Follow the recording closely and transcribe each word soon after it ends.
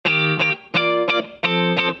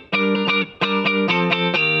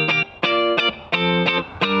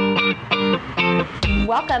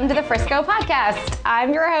Welcome to the Frisco Podcast.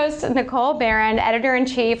 I'm your host, Nicole Barron,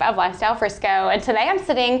 Editor-in-Chief of Lifestyle Frisco, and today I'm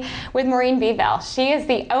sitting with Maureen Beeville. She is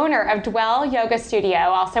the owner of Dwell Yoga Studio,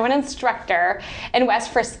 also an instructor in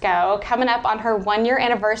West Frisco, coming up on her 1-year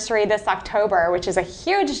anniversary this October, which is a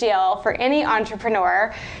huge deal for any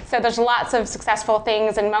entrepreneur. So there's lots of successful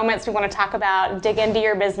things and moments we want to talk about, dig into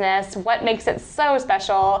your business, what makes it so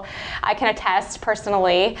special. I can attest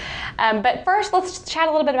personally. But first, let's chat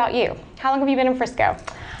a little bit about you. How long have you been in Frisco?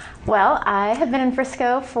 Well, I have been in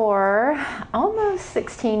Frisco for almost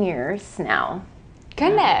 16 years now.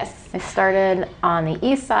 Goodness. I started on the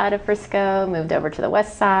east side of Frisco, moved over to the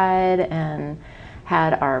west side, and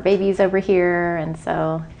had our babies over here. And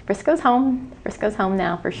so Frisco's home. Frisco's home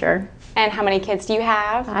now for sure. And how many kids do you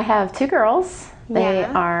have? I have 2 girls. They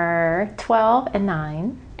are 12 and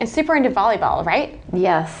 9. And super into volleyball, right?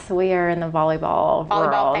 Yes, we are in the volleyball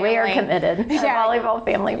world. Family. We are committed. A volleyball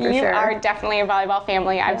family for you sure. You are definitely a volleyball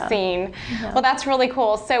family, I've seen. Yeah. Well, that's really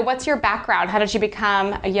cool. So what's your background? How did you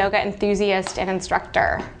become a yoga enthusiast and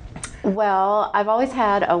instructor? Well, I've always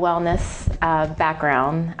had a wellness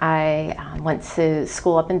background. I went to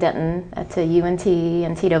school up in Denton to UNT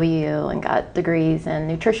and TWU and got degrees in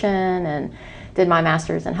nutrition and did my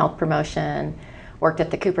master's in health promotion. Worked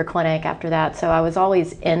at the Cooper Clinic after that, so I was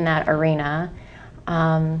always in that arena.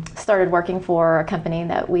 Started working for a company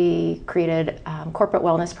that we created corporate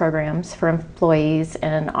wellness programs for employees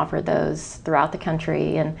and offered those throughout the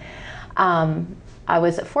country. And I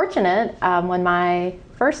was fortunate when my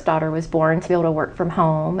first daughter was born to be able to work from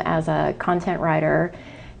home as a content writer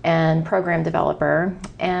and program developer.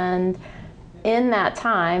 And in that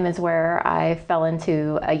time is where I fell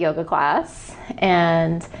into a yoga class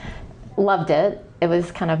and loved it. It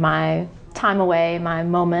was kind of my time away, my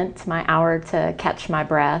moment, my hour to catch my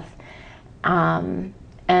breath. And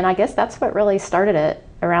I guess that's what really started it.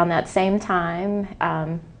 Around that same time,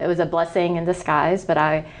 it was a blessing in disguise, but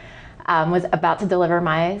I was about to deliver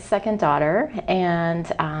my second daughter, and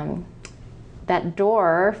that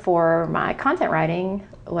door for my content writing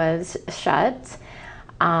was shut.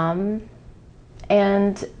 And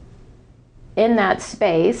in that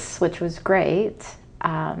space, which was great,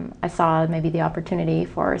 I saw maybe the opportunity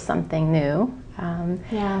for something new,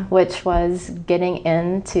 which was getting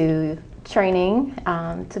into training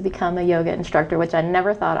to become a yoga instructor, which I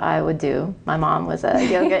never thought I would do. My mom was a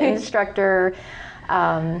yoga instructor,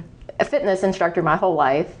 a fitness instructor my whole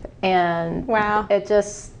life, and it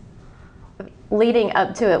just, leading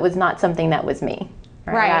up to it was not something that was me.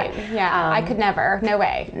 Right. I could never. No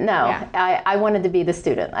way. No. Yeah. I wanted to be the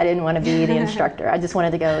student. I didn't want to be the instructor. I just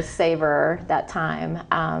wanted to go savor that time.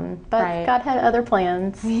 But God had other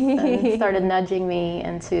plans and started nudging me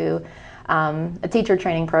into a teacher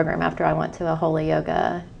training program after I went to a Holy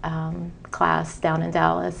Yoga class down in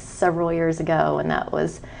Dallas several years ago, and that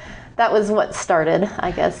was what started,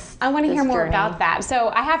 I guess. I want to hear more about that. So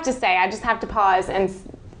I have to say, I just have to pause and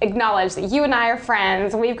acknowledge that you and I are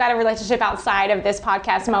friends. We've got a relationship outside of this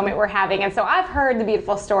podcast moment we're having. And so I've heard the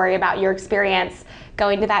beautiful story about your experience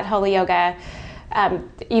going to that Holy Yoga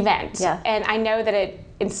event. Yeah. And I know that it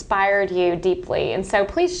inspired you deeply. And so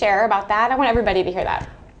please share about that. I want everybody to hear that.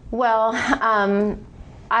 Well,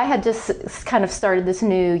 I had just kind of started this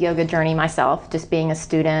new yoga journey myself, just being a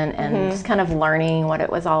student and just kind of learning what it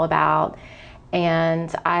was all about.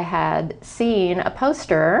 And I had seen a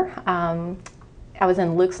poster. I was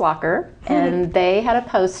in Luke's Locker, and they had a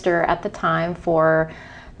poster at the time for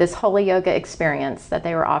this Holy Yoga experience that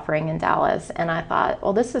they were offering in Dallas. And I thought,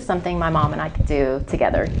 well, this is something my mom and I could do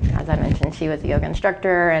together. As I mentioned, she was a yoga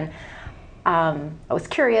instructor, and I was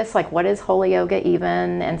curious, like, what is Holy Yoga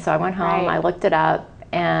even? And so I went home, I looked it up,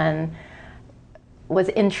 and was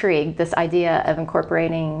intrigued, this idea of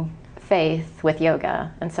incorporating faith with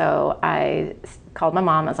yoga. And so I called my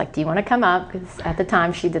mom. I was like, do you want to come up? Because at the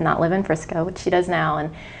time she did not live in Frisco, which she does now.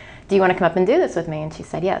 And do you want to come up and do this with me? And she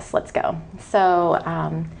said, yes, let's go. So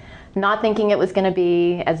not thinking it was going to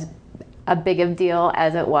be as a big of a deal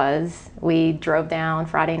as it was, we drove down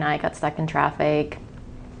Friday night, got stuck in traffic,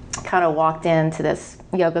 kind of walked into this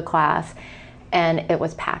yoga class, and it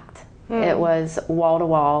was packed. It was wall to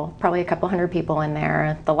wall, probably a couple hundred people in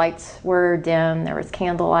there. The lights were dim. There was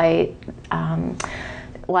candlelight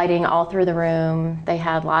lighting all through the room. They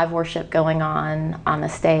had live worship going on the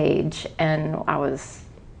stage, and I was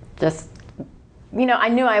just, I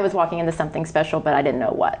knew I was walking into something special, but I didn't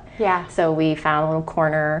know what. Yeah. So we found a little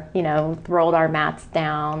corner, rolled our mats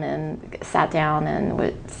down and sat down, and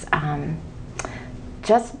was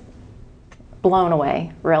just blown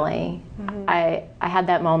away, really. I had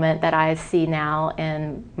that moment that I see now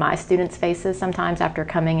in my students' faces sometimes after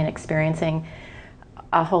coming and experiencing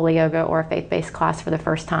a Holy Yoga or a faith-based class for the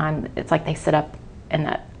first time, it's like they sit up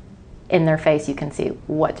and in their face you can see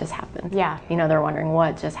what just happened. Yeah. You know, they're wondering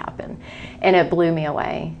what just happened. And it blew me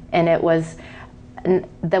away. And it was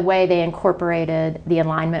the way they incorporated the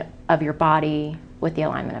alignment of your body with the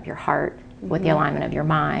alignment of your heart, with the alignment of your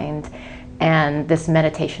mind, and this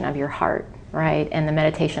meditation of your heart, right? And the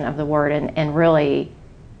meditation of the word, and really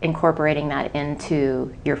incorporating that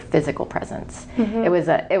into your physical presence. It was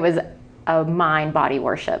a mind body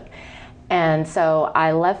worship. And so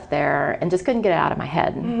I left there and just couldn't get it out of my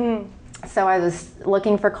head. So I was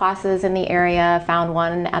looking for classes in the area, found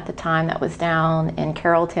one at the time that was down in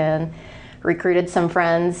Carrollton, recruited some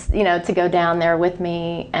friends, you know, to go down there with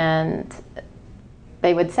me, and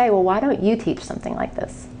they would say, well, why don't you teach something like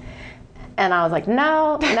this? And I was like,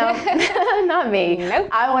 no, not me. Nope.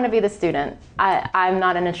 I want to be the student. I'm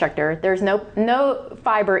not an instructor. There's no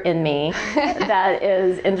fiber in me that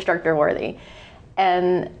is instructor worthy.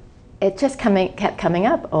 And it just kept coming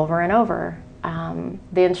up over and over.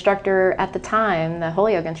 The instructor at the time, the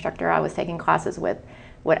Holy Yoga instructor I was taking classes with,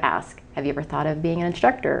 would ask, have you ever thought of being an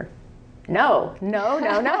instructor? No,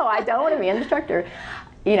 I don't want to be an instructor.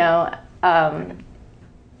 You know,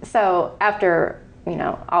 so after, you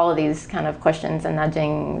know, all of these kind of questions and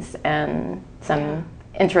nudgings and some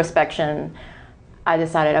introspection, I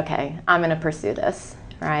decided, okay, I'm going to pursue this,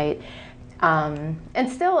 right? And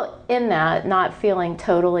still in that, not feeling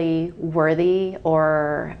totally worthy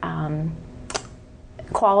or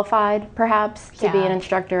qualified, perhaps, to be an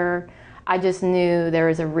instructor. I just knew there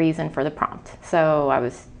was a reason for the prompt. So I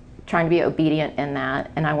was trying to be obedient in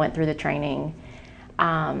that, and I went through the training.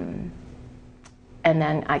 And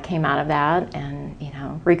then I came out of that and, you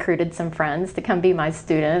know, recruited some friends to come be my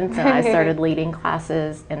students, and I started leading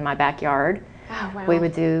classes in my backyard. Oh, wow. We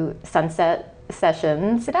would do sunset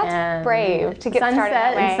sessions. So that's brave to get started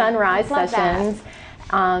that sunset way. and sunrise Love sessions,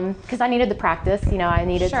 because I needed the practice. You know, I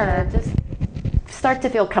needed to just start to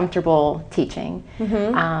feel comfortable teaching.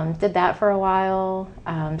 Did that for a while.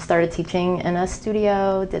 Started teaching in a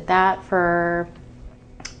studio. Did that for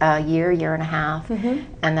a year and a half, and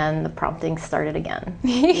then the prompting started again.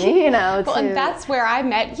 You know, well, and that's where I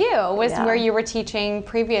met you, was Yeah. where you were teaching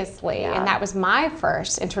previously. Yeah. And that was my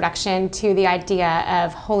first introduction to the idea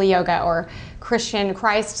of Holy Yoga, or Christian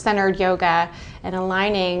Christ-centered yoga, and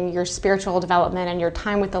aligning your spiritual development and your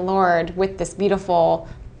time with the Lord with this beautiful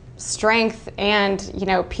strength and, you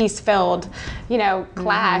know, peace-filled, you know,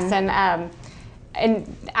 class. And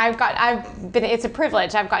it's a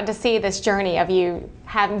privilege. I've gotten to see this journey of you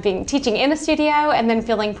being teaching in a studio and then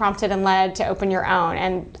feeling prompted and led to open your own.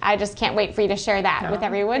 And I just can't wait for you to share that with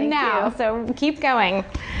everyone now. you. So keep going.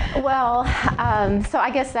 Well, so I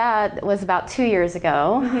guess that was about 2 years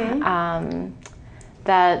ago.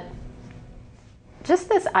 That just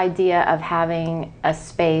this idea of having a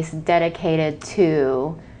space dedicated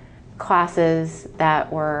to classes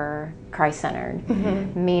that were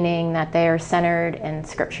Christ-centered, meaning that they are centered in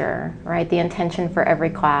Scripture, right? The intention for every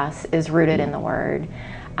class is rooted in the Word.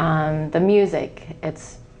 The music,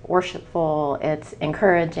 it's worshipful, it's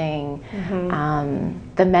encouraging.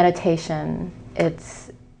 The meditation,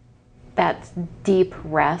 it's that deep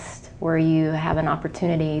rest where you have an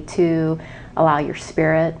opportunity to allow your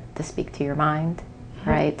spirit to speak to your mind,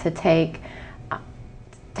 right? To take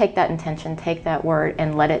that intention, take that word,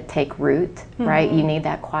 and let it take root, right? You need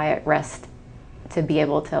that quiet rest to be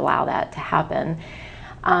able to allow that to happen.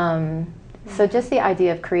 So just the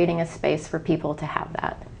idea of creating a space for people to have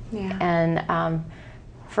that. Yeah. And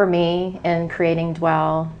for me, in creating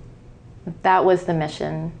Dwell, that was the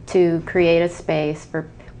mission, to create a space where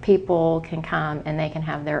people can come and they can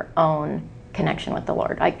have their own connection with the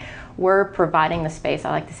Lord. Like, we're providing the space. I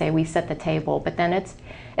like to say we set the table, but then it's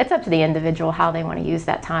up to the individual how they want to use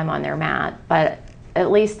that time on their mat, but at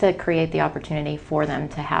least to create the opportunity for them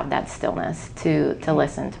to have that stillness, to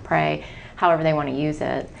listen, to pray, however they want to use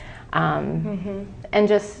it. And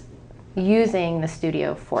just using the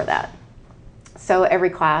studio for that. So every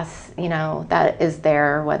class, you know, that is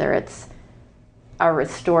there, whether it's a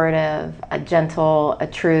restorative, a gentle, a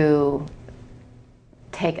true,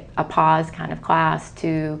 take a pause kind of class,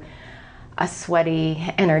 to a sweaty,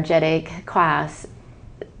 energetic class,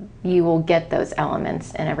 you will get those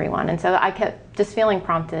elements in everyone. And so I kept just feeling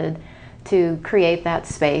prompted to create that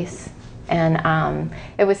space. And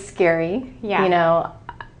it was scary. Yeah. You know,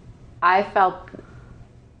 I felt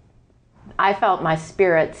my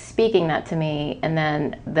spirit speaking that to me, and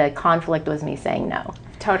then the conflict was me saying no.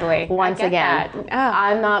 Totally. Once again,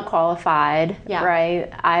 I'm not qualified, Yeah.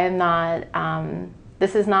 right? I am not,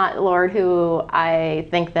 this is not, Lord, who I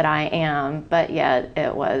think that I am, but yet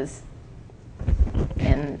it was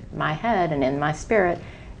in my head and in my spirit,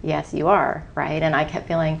 yes, you are, right? And I kept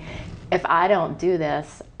feeling, if I don't do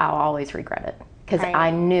this, I'll always regret it. Because Right.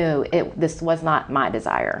 I knew this was not my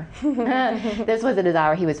desire. This was a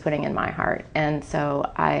desire he was putting in my heart. And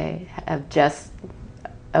so I have just,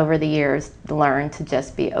 over the years, learned to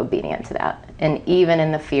just be obedient to that. And even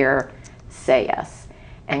in the fear, say yes.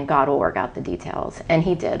 And God will work out the details. And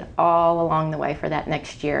he did all along the way for that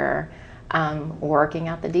next year, working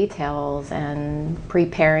out the details and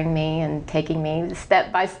preparing me and taking me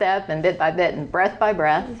step by step and bit by bit and breath by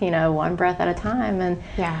breath, one breath at a time. And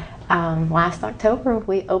Yeah. last October,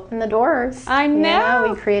 we opened the doors. I know. Yeah,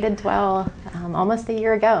 we created Dwell almost a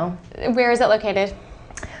year ago. Where is it located?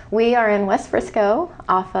 We are in West Frisco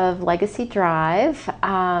off of Legacy Drive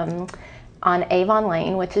on Avon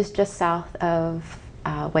Lane, which is just south of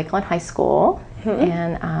Wakeland High School.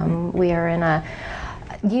 And we are in a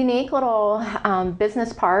unique little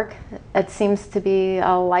business park. It seems to be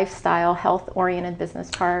a lifestyle, health-oriented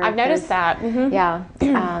business park. I've noticed that. Mm-hmm.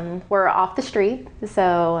 Yeah, we're off the street,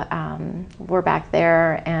 so we're back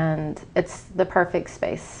there, and it's the perfect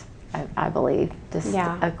space, I believe. Just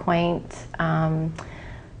a quaint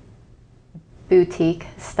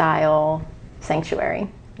boutique-style sanctuary.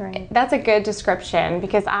 Right. That's a good description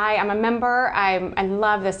because I'm a member. I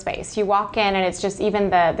love this space. You walk in, and it's just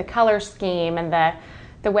even the color scheme and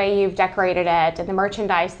the way you've decorated it and the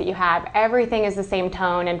merchandise that you have, everything is the same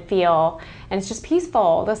tone and feel, and it's just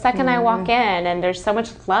peaceful the second I walk in, and there's so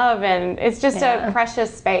much love, and it's just a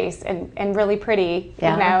precious space and really pretty,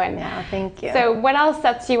 Yeah, thank you. So what else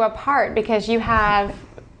sets you apart? Because you have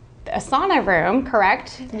a sauna room,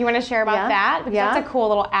 correct? You want to share about that? Because that's a cool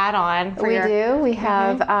little add-on. We do. We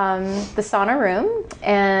have the sauna room,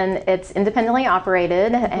 and it's independently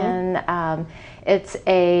operated, and it's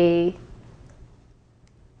a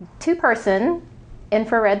 2-person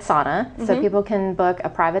infrared sauna, so people can book a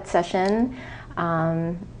private session.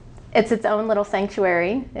 It's its own little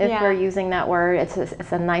sanctuary, if we're using that word.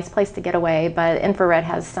 It's a nice place to get away, but infrared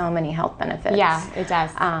has so many health benefits. Yeah, it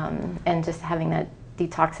does. And just having that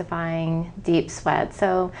detoxifying deep sweat.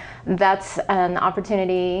 So that's an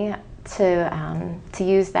opportunity to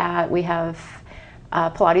use that. We have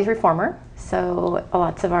Pilates Reformer, so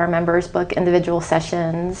lots of our members book individual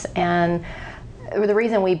sessions, and the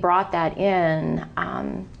reason we brought that in,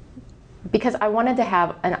 because I wanted to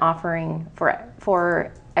have an offering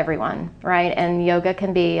for everyone, right? And yoga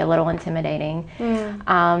can be a little intimidating,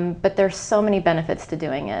 but there's so many benefits to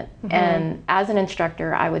doing it. And as an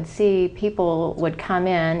instructor, I would see people would come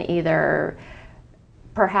in, either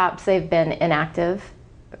perhaps they've been inactive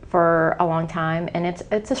for a long time, and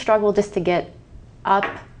it's a struggle just to get up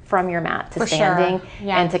from your mat to standing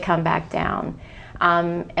and to come back down.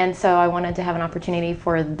 And so I wanted to have an opportunity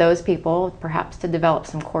for those people perhaps to develop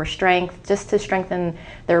some core strength, just to strengthen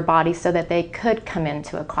their body so that they could come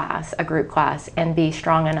into a group class, and be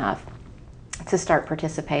strong enough to start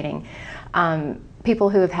participating.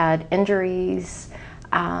 People who have had injuries,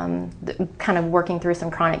 kind of working through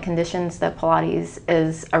some chronic conditions, that Pilates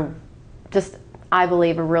is I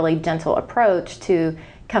believe, a really gentle approach to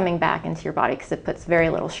coming back into your body, because it puts very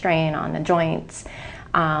little strain on the joints.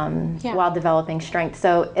 While developing strength.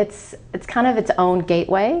 So it's kind of its own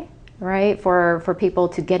gateway, right, for people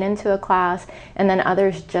to get into a class, and then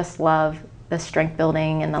others just love the strength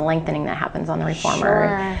building and the lengthening that happens on the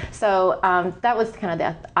reformer. So that was kind of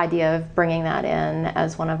the idea of bringing that in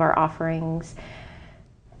as one of our offerings.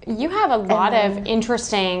 You have a lot of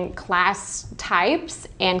interesting class types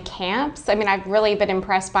and camps. I mean, I've really been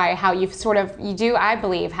impressed by how you do, I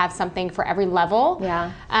believe, have something for every level.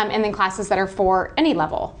 Yeah. And then classes that are for any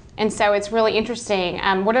level. And so it's really interesting.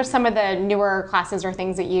 What are some of the newer classes or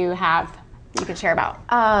things that you have that you could share about?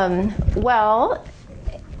 Well,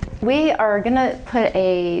 we are going to put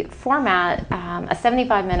a format, a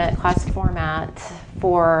 75-minute class format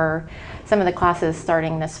for some of the classes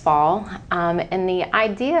starting this fall. And the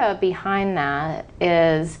idea behind that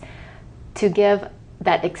is to give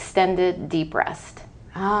that extended deep rest.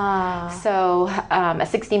 So a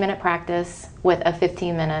 60-minute practice with a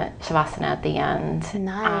 15-minute Shavasana at the end.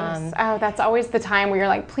 Nice. That's always the time where you're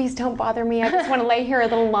like, please don't bother me. I just want to lay here a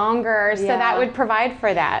little longer. So that would provide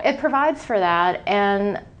for that. It provides for that.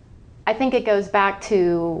 And I think it goes back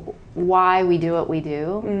to why we do what we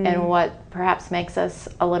do and what perhaps makes us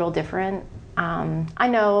a little different. I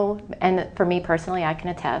know, and for me personally, I can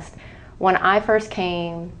attest, when I first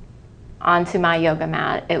came onto my yoga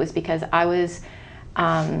mat, it was because I was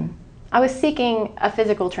seeking a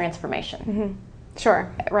physical transformation.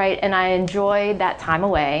 Sure. Right, and I enjoyed that time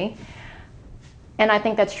away. And I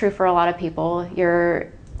think that's true for a lot of people.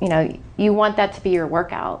 You want that to be your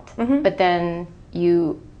workout, but then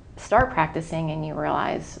you start practicing and you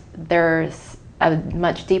realize there's a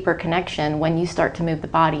much deeper connection when you start to move the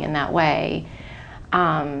body in that way,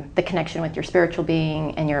 the connection with your spiritual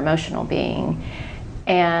being and your emotional being.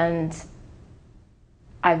 And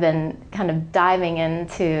I've been kind of diving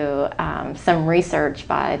into some research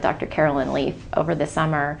by Dr. Carolyn Leaf over the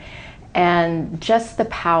summer, and just the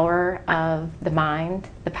power of the mind,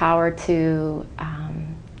 the power to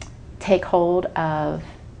take hold of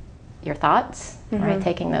your thoughts, right?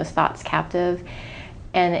 Taking those thoughts captive,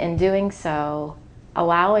 and in doing so,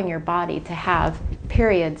 allowing your body to have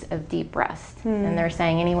periods of deep rest. And they're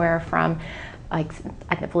saying anywhere from, like,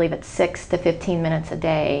 I believe it's 6 to 15 minutes a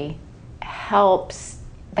day helps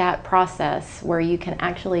that process where you can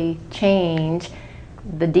actually change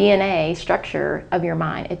the DNA structure of your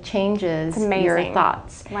mind. It changes your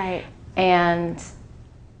thoughts. Right. And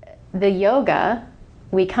the yoga,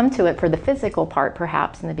 we come to it for the physical part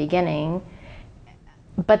perhaps in the beginning,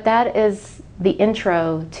 but that is the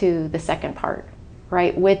intro to the second part,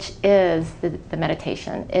 right? Which is the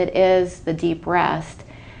meditation. It is the deep rest.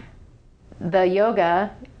 The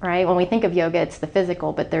yoga, right? When we think of yoga, it's the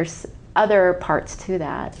physical, but there's other parts to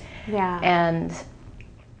that. Yeah. And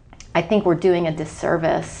I think we're doing a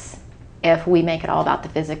disservice if we make it all about the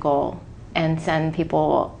physical and send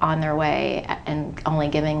people on their way and only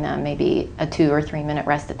giving them maybe a 2 or 3 minute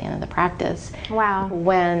rest at the end of the practice. Wow.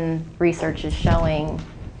 When research is showing,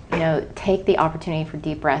 take the opportunity for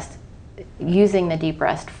deep rest, using the deep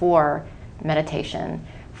rest for meditation,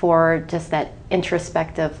 for just that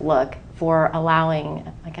introspective look, for allowing,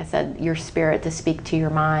 like I said, your spirit to speak to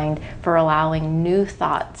your mind, for allowing new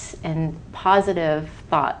thoughts and positive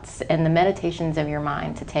thoughts and the meditations of your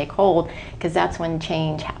mind to take hold, because that's when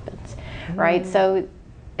change happens, right? So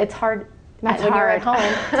it's hard when you're at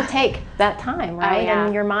home to take that time, right? Oh, yeah.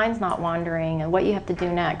 And your mind's not wandering and what you have to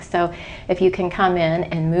do next. So if you can come in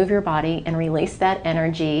and move your body and release that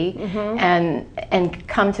energy and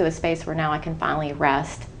come to a space where now I can finally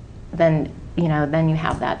rest, then you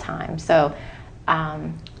have that time. So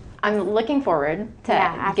I'm looking forward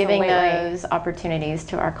to giving those opportunities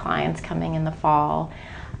to our clients coming in the fall.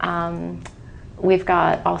 We've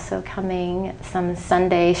got also coming some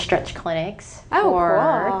Sunday stretch clinics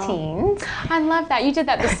for cool. teens. I love that. You did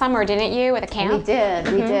that this summer, didn't you, with a camp? We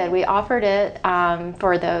did. We offered it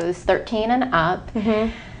for those 13 and up.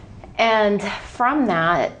 And from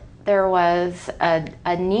that, there was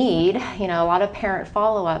a need, a lot of parent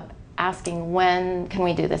follow-up asking, when can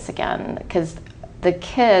we do this again? Because the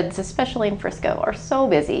kids, especially in Frisco, are so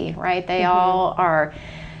busy, right? They all are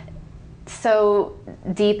so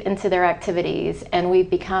deep into their activities, and we've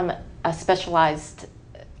become a specialized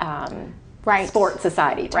sports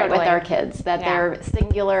society, right, with our kids, that they're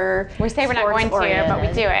singular. We say we're not going to, but we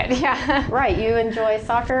do it. Yeah. Right. You enjoy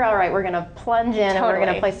soccer? All right, we're going to plunge in and we're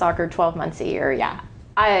going to play soccer 12 months a year. Yeah.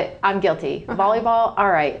 I'm guilty. Volleyball,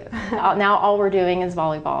 all right. Now all we're doing is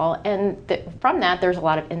volleyball. And from that, there's a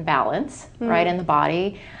lot of imbalance, right, in the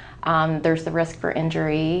body. There's the risk for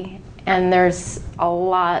injury. And there's a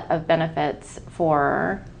lot of benefits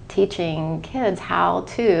for teaching kids how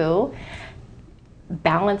to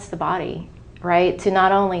balance the body, right? To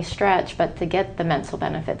not only stretch, but to get the mental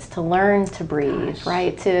benefits, to learn to breathe,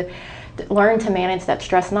 right? To learn to manage that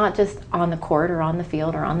stress, not just on the court or on the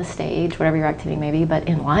field or on the stage, whatever your activity may be, but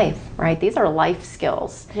in life, right? These are life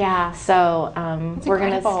skills. Yeah. So we're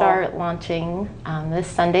going to start launching this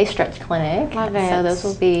Sunday stretch clinic. Love it. So those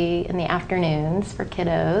will be in the afternoons for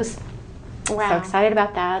kiddos. Wow. So excited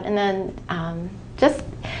about that. And then just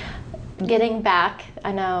getting back,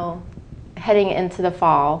 I know heading into the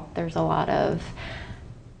fall, there's a lot of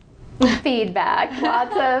feedback,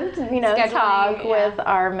 lots of talk with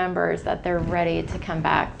our members that they're ready to come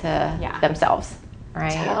back to themselves,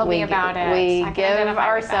 right? Tell me about it. We give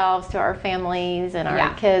ourselves to our families and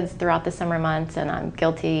our kids throughout the summer months, and I'm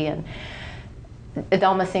guilty, and it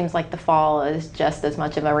almost seems like the fall is just as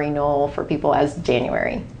much of a renewal for people as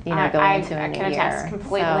January, going into a new year. I can attest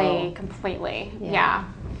completely. Yeah.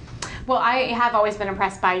 Well, I have always been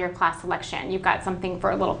impressed by your class selection. You've got something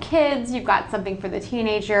for little kids, you've got something for the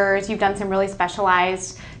teenagers, you've done some really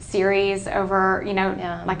specialized series over,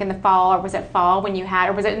 like in the fall, or was it fall when you had,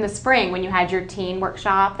 or was it in the spring when you had your teen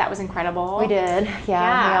workshop? That was incredible. We did, we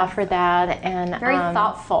offered that. And very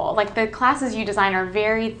thoughtful. Like the classes you design are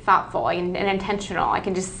very thoughtful and intentional. I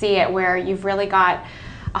can just see it where you've really got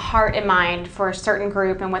a heart and mind for a certain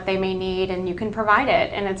group and what they may need, and you can provide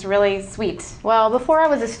it, and it's really sweet. Well, before I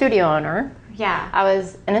was a studio owner, yeah, I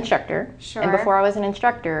was an instructor. Sure. And before I was an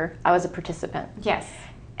instructor, I was a participant. Yes.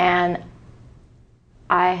 And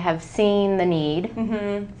I have seen the need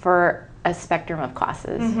for a spectrum of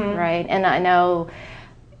classes, right? And I know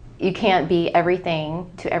you can't be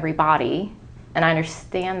everything to everybody, and I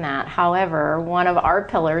understand that. However, one of our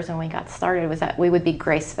pillars when we got started was that we would be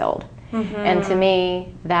grace-filled. And to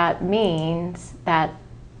me, that means that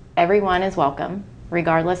everyone is welcome,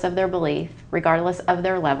 regardless of their belief, regardless of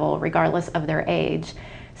their level, regardless of their age.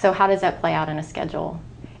 So how does that play out in a schedule?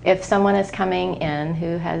 If someone is coming in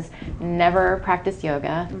who has never practiced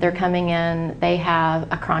yoga, they're coming in, they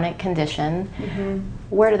have a chronic condition,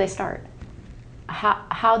 where do they start?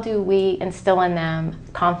 How do we instill in them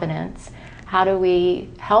confidence? How do we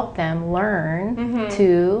help them learn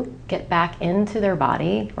to get back into their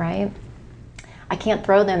body, right? I can't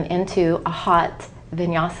throw them into a hot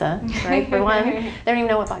vinyasa, right? For one, they don't even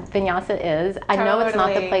know what vinyasa is. I know it's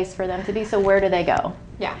not the place for them to be, so where do they go?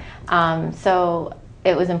 Yeah. So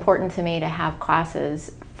it was important to me to have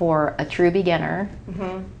classes for a true beginner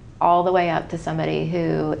all the way up to somebody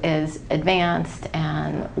who is advanced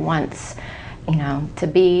and wants, you know, to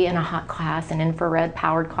be in a hot class, an infrared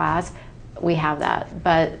powered class. We have that,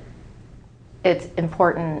 but it's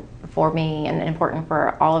important for me and important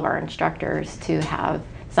for all of our instructors to have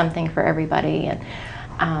something for everybody.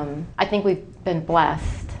 And I think we've been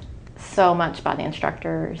blessed so much by the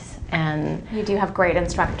instructors, and you do have great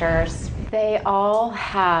instructors. They all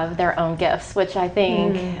have their own gifts, which I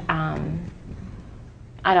think I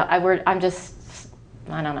don't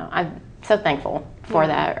know. I'm so thankful for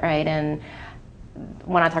that, right? And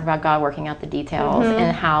when I talk about God working out the details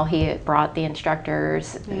and how He brought the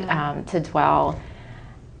instructors to dwell,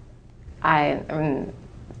 I'm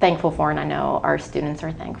thankful for, and I know our students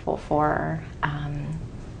are thankful for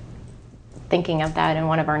thinking of that. And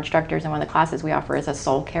one of our instructors in one of the classes we offer is a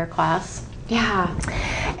soul care class. Yeah.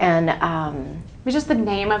 And just the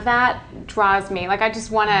name of that draws me. Like, I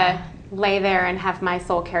just want to lay there and have my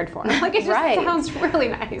soul cared for. Like, it just sounds really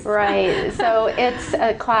nice. Right. So it's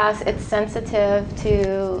a class, it's sensitive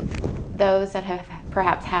to those that have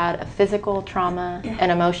perhaps had a physical trauma,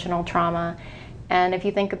 an emotional trauma. And if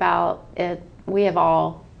you think about it, we have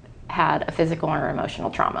all had a physical or emotional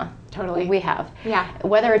trauma. Totally. We have. Yeah.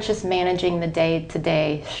 Whether it's just managing the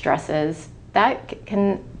day-to-day stresses, that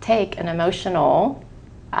can take an emotional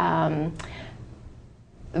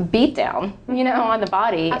beat down, you know, on the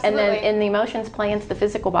body. Absolutely. And the emotions play into the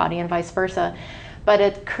physical body and vice versa. But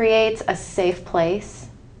it creates a safe place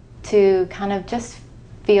to kind of just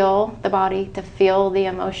feel the body, to feel the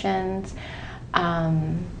emotions.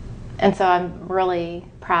 And so I'm really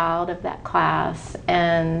proud of that class.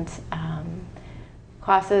 And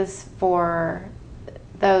classes for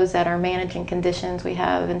those that are managing conditions, we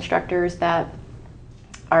have instructors that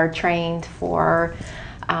are trained for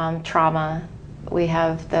trauma. We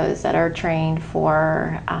have those that are trained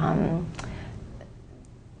for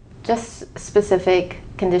just specific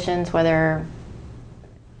conditions, whether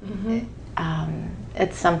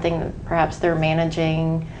it's something that perhaps they're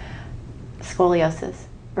managing scoliosis.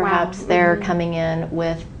 Perhaps they're coming in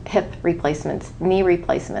with hip replacements, knee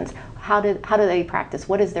replacements. How do they practice?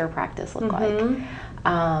 What does their practice look like?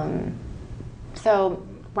 So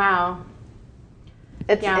wow.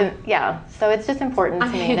 It's so it's just important to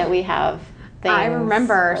me that we have things. I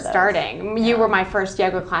remember starting. You were my first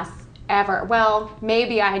yoga class ever. Well,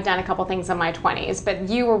 maybe I had done a couple things in my 20s, but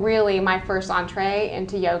you were really my first entree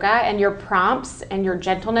into yoga, and your prompts and your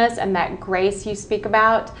gentleness and that grace you speak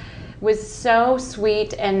about was so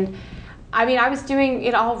sweet. And I mean, I was doing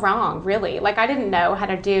it all wrong, really. Like, I didn't know how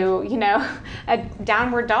to do, you know, a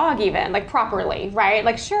downward dog even, like, properly, right?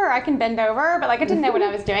 Like, sure, I can bend over, but, like, I didn't know what I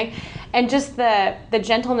was doing. And just the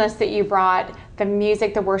gentleness that you brought, the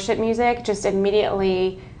music, the worship music, just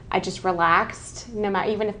immediately, I just relaxed. No matter,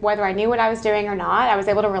 even if whether I knew what I was doing or not, I was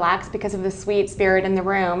able to relax because of the sweet spirit in the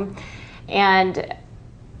room. And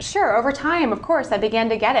sure, over time, of course, I began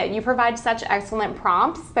to get it. You provide such excellent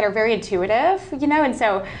prompts that are very intuitive, you know, and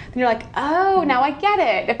so then you're like, oh, now I get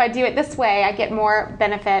it. If I do it this way, I get more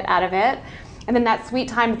benefit out of it. And then that sweet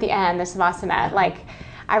time at the end, the Savasana, like,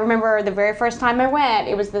 I remember the very first time I went,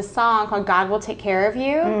 it was this song called God Will Take Care of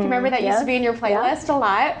You. Do you remember that used to be in your playlist a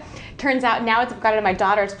lot? Turns out now I've got it in my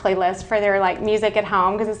daughter's playlist for their, like, music at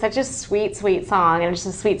home, because it's such a sweet, sweet song, and it's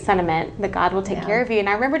just a sweet sentiment that God will take care of you. And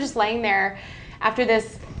I remember just laying there after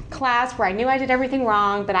this class where I knew I did everything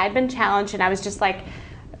wrong, but I'd been challenged, and I was just like,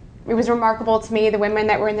 it was remarkable to me, the women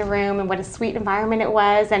that were in the room, and what a sweet environment it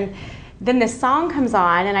was. And then this song comes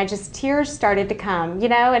on, and I just, tears started to come, you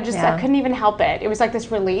know, and just, I couldn't even help it. It was like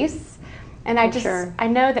this release. And I just, I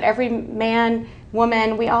know that every man,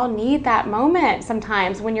 woman, we all need that moment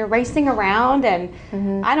sometimes when you're racing around, and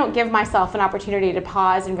I don't give myself an opportunity to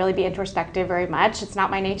pause and really be introspective very much. It's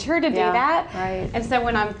not my nature to do that. Right. And so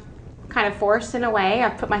when I'm kind of forced in a way.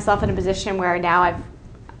 I've put myself in a position where now I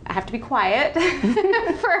have to be quiet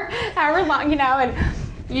for however long, and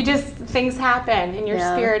you just, things happen in your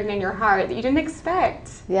spirit and in your heart that you didn't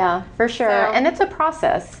expect. Yeah, for sure. So, and it's a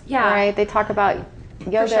process, right? They talk about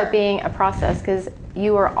yoga being a process because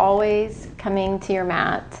you are always coming to your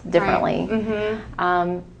mat differently.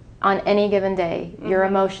 Right. On any given day, your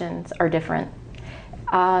emotions are different.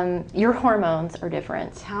 Your hormones are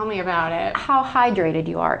different. Tell me about it. How hydrated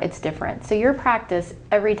you are, it's different. So your practice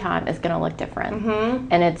every time is going to look different.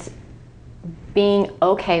 And it's being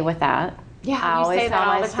okay with that. Yeah, I always say that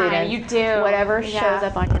all the time. You do. Whatever shows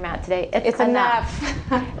up on your mat today, it's enough.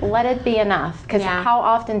 Let it be enough. Because how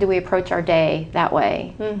often do we approach our day that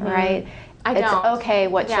way, right? It's okay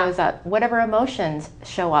what shows up. Whatever emotions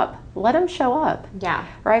show up, let them show up. Yeah.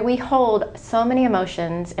 Right? We hold so many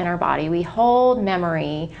emotions in our body. We hold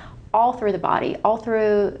memory all through the body, all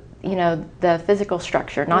through, the physical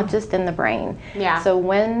structure, not just in the brain. Yeah. So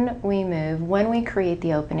when we move, when we create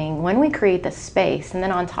the opening, when we create the space, and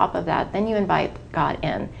then on top of that, then you invite God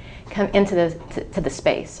in, come into the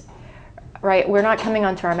space. Right? We're not coming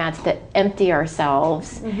onto our mats to empty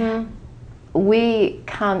ourselves. We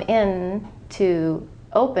come in to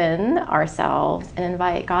open ourselves and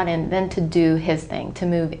invite God in, then to do His thing, to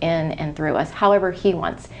move in and through us, however He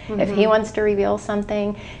wants. If He wants to reveal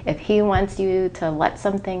something, if He wants you to let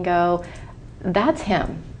something go, that's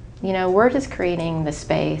Him. We're just creating the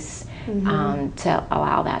space to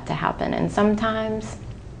allow that to happen. And sometimes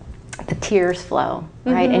the tears flow,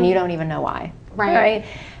 right? And you don't even know why, right?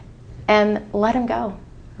 And let Him go.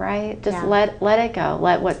 Right? Just let it go.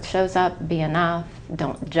 Let what shows up be enough.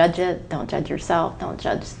 Don't judge it. Don't judge yourself. Don't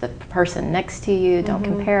judge the person next to you. Don't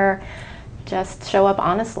compare. Just show up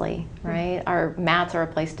honestly, right? Our mats are a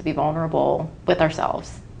place to be vulnerable with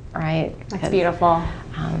ourselves, right? That's beautiful.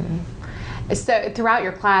 So throughout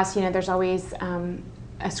your class, there's always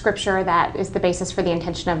a scripture that is the basis for the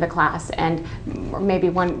intention of the class, and maybe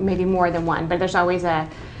more than one, but there's always a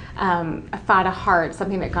thought, a heart,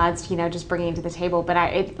 something that God's just bringing to the table. But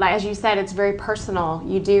as you said, it's very personal.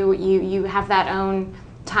 You have that own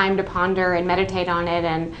time to ponder and meditate on it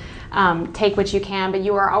and take what you can. But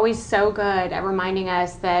you are always so good at reminding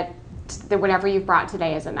us that whatever you've brought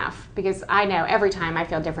today is enough. Because I know every time I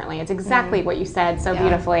feel differently. It's exactly what you said so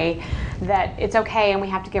beautifully, that it's okay and we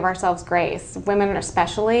have to give ourselves grace. Women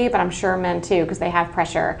especially, but I'm sure men too, because they have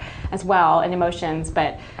pressure as well and emotions.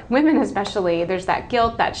 But women especially, there's that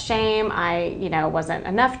guilt, that shame. I wasn't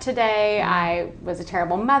enough today. I was a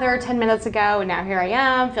terrible mother 10 minutes ago, and now here I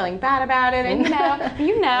am feeling bad about it. And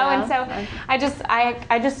and so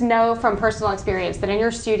I just know from personal experience that in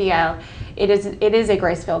your studio, it is a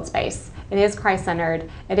grace-filled space. It is Christ-centered.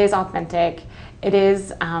 It is authentic. It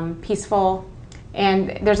is peaceful,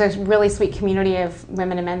 and there's a really sweet community of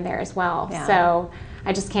women and men there as well. Yeah. So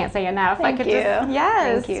I just can't say enough. Thank you.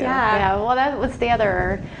 Yes. Thank you. Yeah. Well, that was the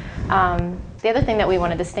other thing that we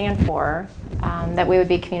wanted to stand for. That we would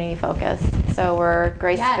be community focused. So we're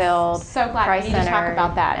grace-filled, yes. So glad Christ-centered, we need to talk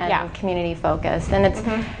about that. And community focused. And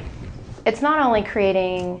it's not only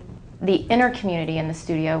creating the inner community in the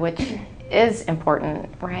studio, which is important,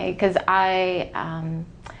 right? Because I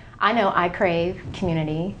know I crave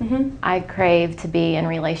community. I crave to be in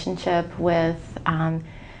relationship with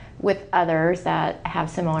others that have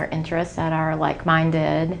similar interests, that are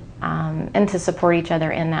like-minded, and to support each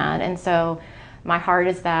other in that. And so my heart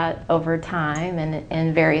is that over time and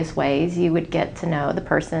in various ways you would get to know the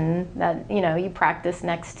person that you practice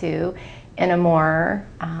next to in a more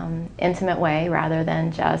intimate way, rather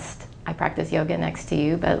than just I practice yoga next to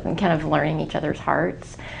you, but kind of learning each other's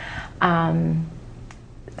hearts.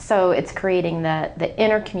 So it's creating the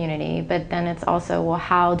inner community, but then it's also, well,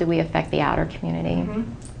 how do we affect the outer community?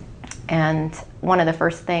 And one of the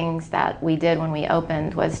first things that we did when we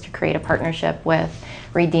opened was to create a partnership with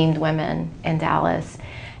Redeemed Women in Dallas.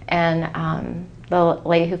 And the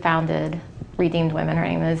lady who founded Redeemed Women, her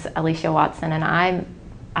name is Alicia Watson, and I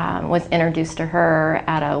was introduced to her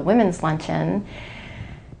at a women's luncheon.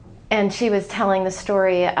 And she was telling the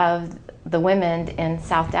story of the women in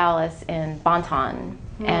South Dallas in Bonton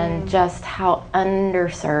and just how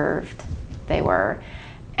underserved they were.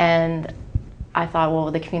 And I thought, well,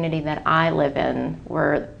 the community that I live in,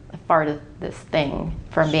 we're far to this thing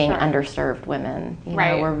from being underserved women.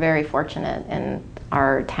 We're very fortunate in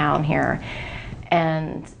our town here.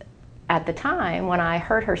 And at the time when I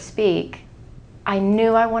heard her speak, I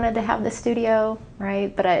knew I wanted to have the studio,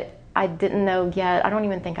 right? But I didn't know yet. I don't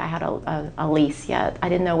even think I had a lease yet. I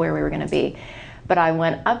didn't know where we were going to be. But I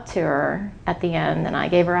went up to her at the end and I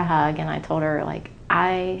gave her a hug and I told her,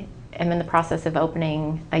 I am in the process of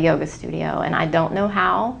opening a yoga studio and I don't know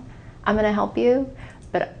how. I'm going to help you,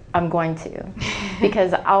 but I'm going to.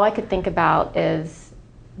 Because all I could think about is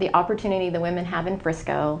the opportunity the women have in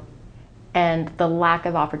Frisco and the lack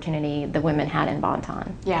of opportunity the women had in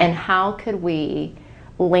Bonton. Yeah. And how could we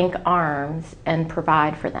link arms and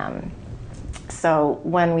provide for them? So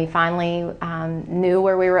when we finally knew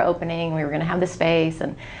where we were opening, we were going to have the space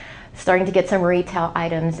and starting to get some retail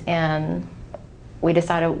items in, we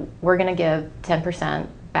decided we're going to give 10%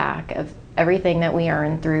 back of everything that we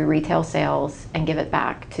earn through retail sales and give it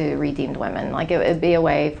back to Redeemed Women. Like, it would be a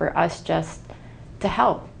way for us just to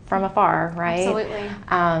help from afar, right? Absolutely.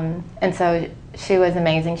 And so she was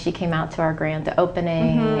amazing. She came out to our grand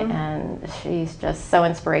opening, and she's just so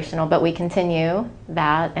inspirational. But we continue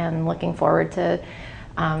that and looking forward to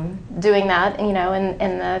doing that, you know, in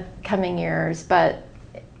the coming years. But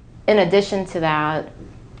in addition to that,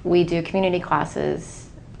 we do community classes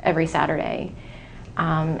every Saturday.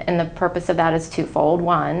 And the purpose of that is twofold.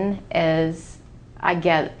 One is I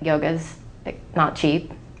get yoga's not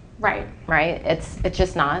cheap. Right. Right? It's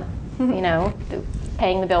just not, you know,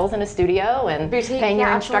 paying the bills in a studio and Boutique, paying your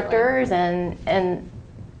yeah, instructors and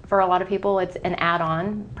for a lot of people it's an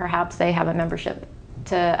add-on. Perhaps they have a membership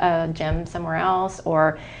to a gym somewhere else,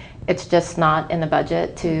 or it's just not in the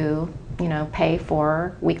budget to, you know, pay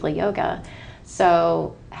for weekly yoga.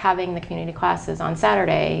 So having the community classes on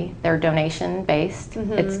Saturday, they're donation based.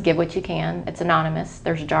 It's give what you can. It's anonymous.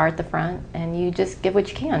 There's a jar at the front and you just give what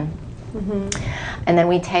you can. And then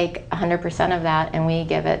we take 100% of that and we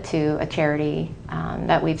give it to a charity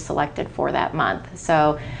that we've selected for that month.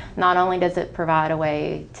 So not only does it provide a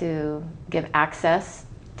way to give access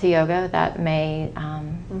to yoga that may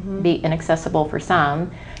be inaccessible for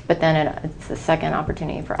some, but then it's a second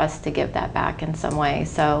opportunity for us to give that back in some way.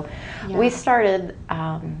 So we started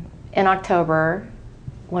in October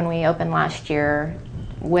when we opened last year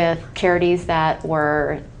with charities that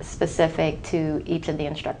were specific to each of the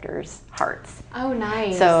instructors' hearts. Oh,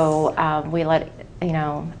 nice. So we let, you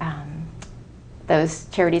know, those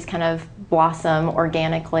charities kind of blossom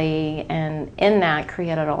organically, and in that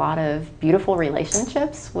created a lot of beautiful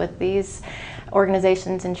relationships with these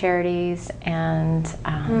organizations and charities, and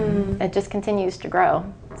it just continues to grow.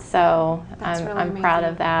 So I'm proud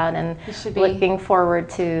of that, and looking forward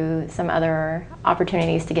to some other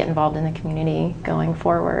opportunities to get involved in the community going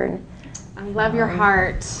forward. I love your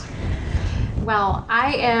heart. Well,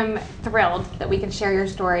 I am thrilled that we can share your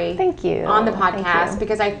story Thank you. on the Thank podcast you.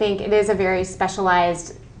 because I think it is a very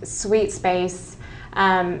specialized, sweet space.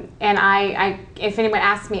 And if anyone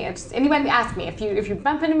asks me, if you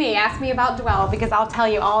bump into me, ask me about Dwell, because I'll tell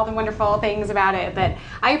you all the wonderful things about it. But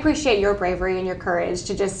I appreciate your bravery and your courage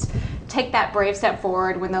to just take that brave step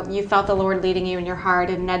forward when you felt the Lord leading you in your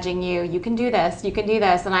heart and nudging you. You can do this. You can do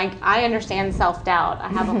this. And I understand self-doubt. I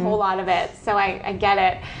have a whole lot of it, so I get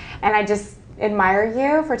it. And I just admire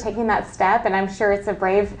you for taking that step. And I'm sure it's a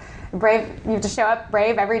brave. You have to show up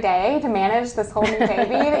brave every day to manage this whole new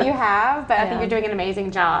baby that you have, but I think you're doing an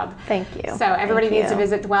amazing job. Thank you. So everybody needs to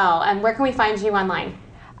visit Dwell. And where can we find you online?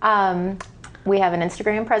 We have an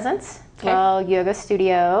Instagram presence, Dwell Yoga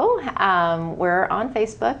Studio. We're on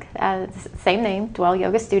Facebook, same name, Dwell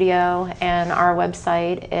Yoga Studio, and our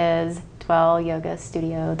website is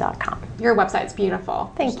dwellyogastudio.com. Your website's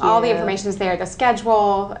beautiful. Thank you. All the information's there, the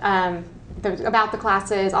schedule, about the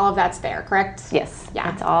classes, all of that's there, correct? Yes,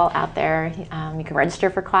 Yeah. it's all out there. You can register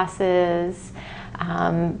for classes,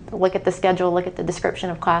 look at the schedule, look at the description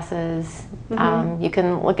of classes. You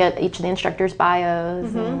can look at each of the instructors'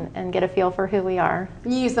 bios and get a feel for who we are.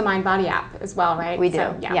 You use the MindBody app as well, right? We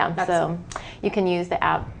do, So, so you can use the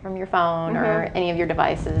app from your phone or any of your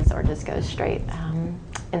devices, or just go straight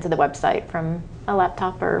into the website from a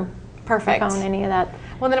laptop or Perfect. phone, any of that.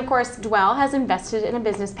 Well, then, of course, Dwell has invested in a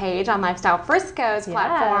business page on Lifestyle Frisco's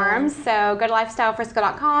platform. So go to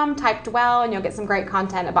lifestylefrisco.com, type Dwell, and you'll get some great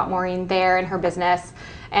content about Maureen there and her business,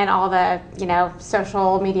 and all the,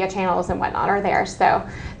 social media channels and whatnot are there. So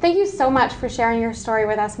thank you so much for sharing your story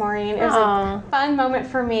with us, Maureen. It was a fun moment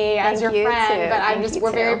for me as your friend, but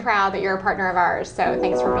we're very proud that you're a partner of ours. So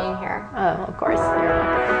thanks for being here. Oh, of course. You're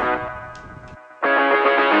welcome.